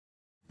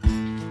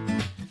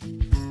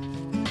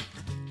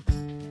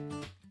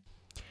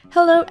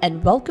Hello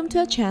and welcome to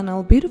our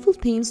channel Beautiful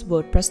Themes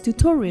WordPress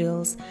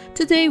Tutorials.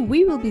 Today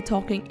we will be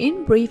talking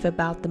in brief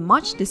about the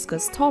much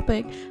discussed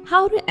topic,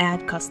 how to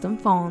add custom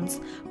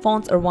fonts.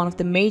 Fonts are one of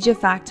the major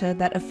factors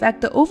that affect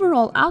the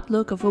overall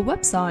outlook of a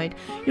website.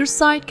 Your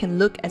site can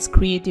look as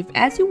creative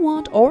as you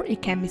want, or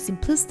it can be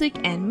simplistic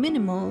and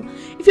minimal.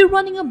 If you're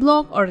running a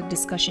blog or a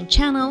discussion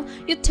channel,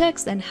 your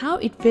text and how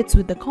it fits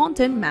with the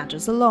content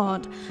matters a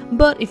lot.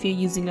 But if you're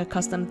using a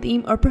custom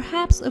theme or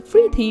perhaps a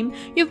free theme,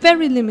 you're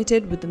very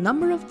limited with the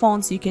number of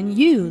fonts you can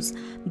use.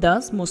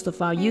 Thus, most of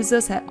our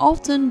users have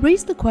often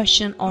raised the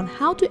question on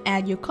how to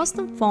add your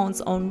custom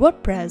fonts on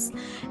WordPress,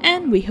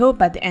 and we hope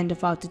by the end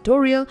of our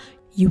tutorial,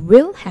 you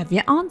will have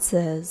your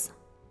answers.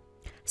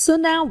 So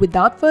now,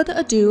 without further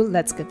ado,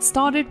 let's get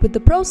started with the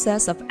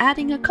process of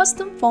adding a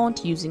custom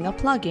font using a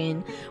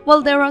plugin.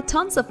 While there are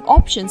tons of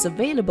options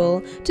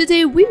available,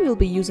 today we will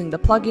be using the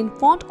plugin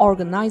Font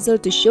Organizer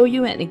to show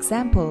you an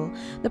example.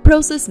 The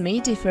process may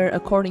differ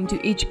according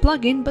to each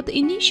plugin, but the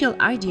initial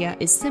idea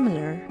is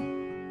similar.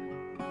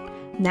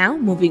 Now,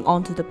 moving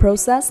on to the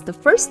process, the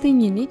first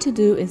thing you need to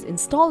do is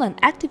install and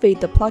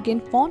activate the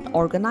plugin Font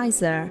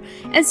Organizer.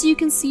 As you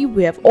can see,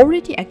 we have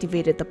already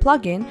activated the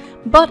plugin,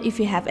 but if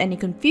you have any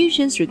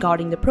confusions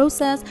regarding the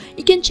process,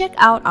 you can check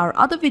out our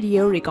other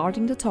video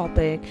regarding the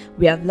topic.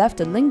 We have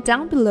left a link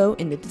down below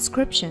in the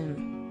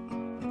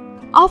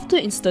description. After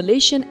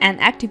installation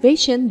and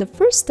activation, the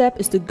first step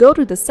is to go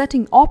to the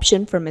setting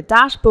option from a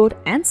dashboard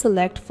and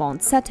select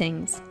Font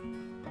Settings.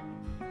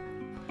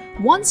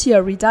 Once you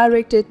are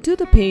redirected to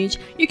the page,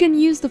 you can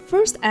use the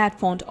first Add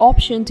Font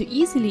option to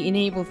easily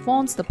enable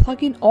fonts the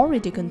plugin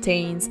already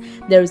contains.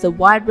 There is a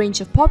wide range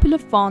of popular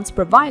fonts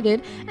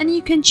provided, and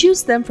you can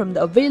choose them from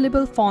the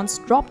available fonts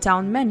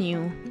drop-down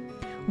menu.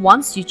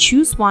 Once you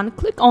choose one,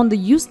 click on the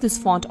Use this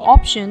font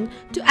option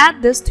to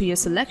add this to your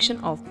selection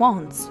of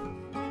fonts.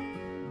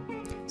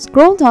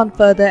 Scroll down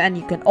further and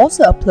you can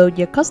also upload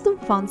your custom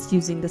fonts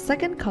using the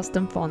second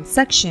Custom Font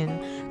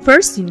section.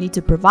 First, you need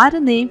to provide a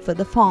name for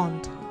the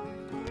font.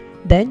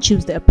 Then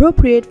choose the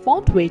appropriate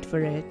font weight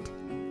for it.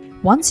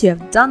 Once you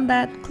have done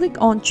that,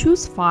 click on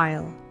Choose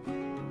File.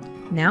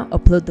 Now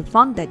upload the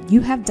font that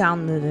you have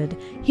downloaded.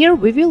 Here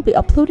we will be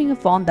uploading a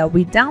font that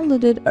we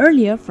downloaded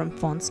earlier from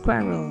Font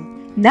Squirrel.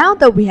 Now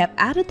that we have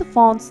added the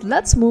fonts,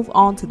 let's move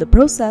on to the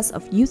process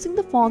of using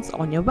the fonts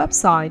on your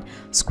website.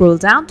 Scroll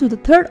down to the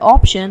third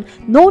option,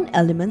 Known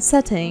Element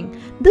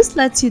Setting. This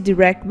lets you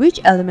direct which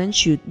elements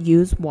should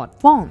use what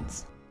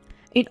fonts.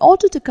 In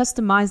order to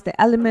customize the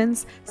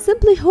elements,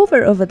 simply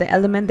hover over the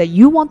element that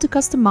you want to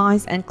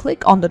customize and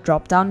click on the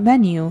drop-down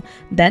menu.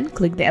 Then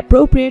click the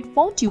appropriate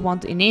font you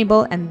want to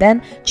enable and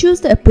then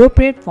choose the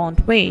appropriate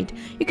font weight.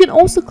 You can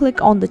also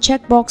click on the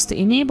checkbox to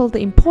enable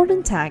the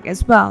important tag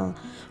as well.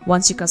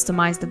 Once you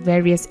customize the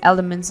various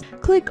elements,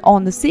 click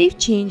on the Save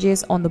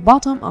Changes on the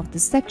bottom of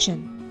this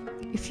section.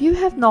 If you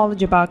have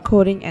knowledge about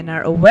coding and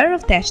are aware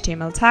of the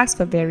HTML tags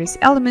for various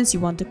elements you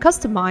want to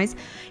customize,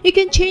 you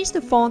can change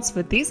the fonts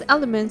for these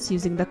elements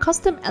using the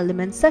Custom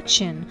Element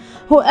section.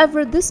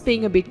 However, this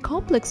being a bit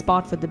complex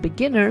part for the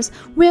beginners,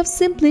 we have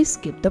simply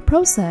skipped the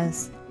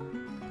process.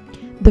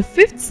 The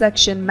fifth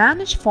section,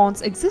 Manage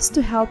Fonts, exists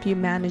to help you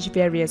manage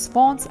various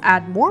fonts,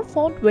 add more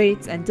font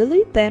weights, and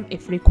delete them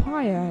if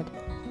required.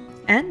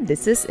 And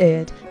this is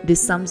it.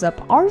 This sums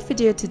up our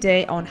video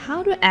today on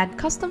how to add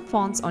custom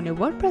fonts on your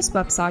WordPress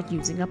website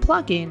using a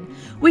plugin.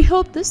 We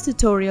hope this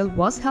tutorial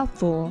was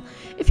helpful.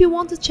 If you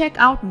want to check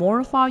out more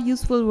of our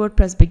useful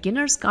WordPress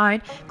beginner's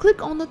guide,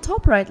 click on the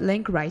top right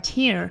link right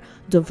here.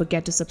 Don't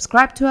forget to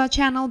subscribe to our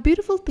channel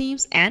Beautiful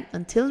Themes, and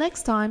until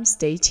next time,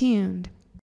 stay tuned.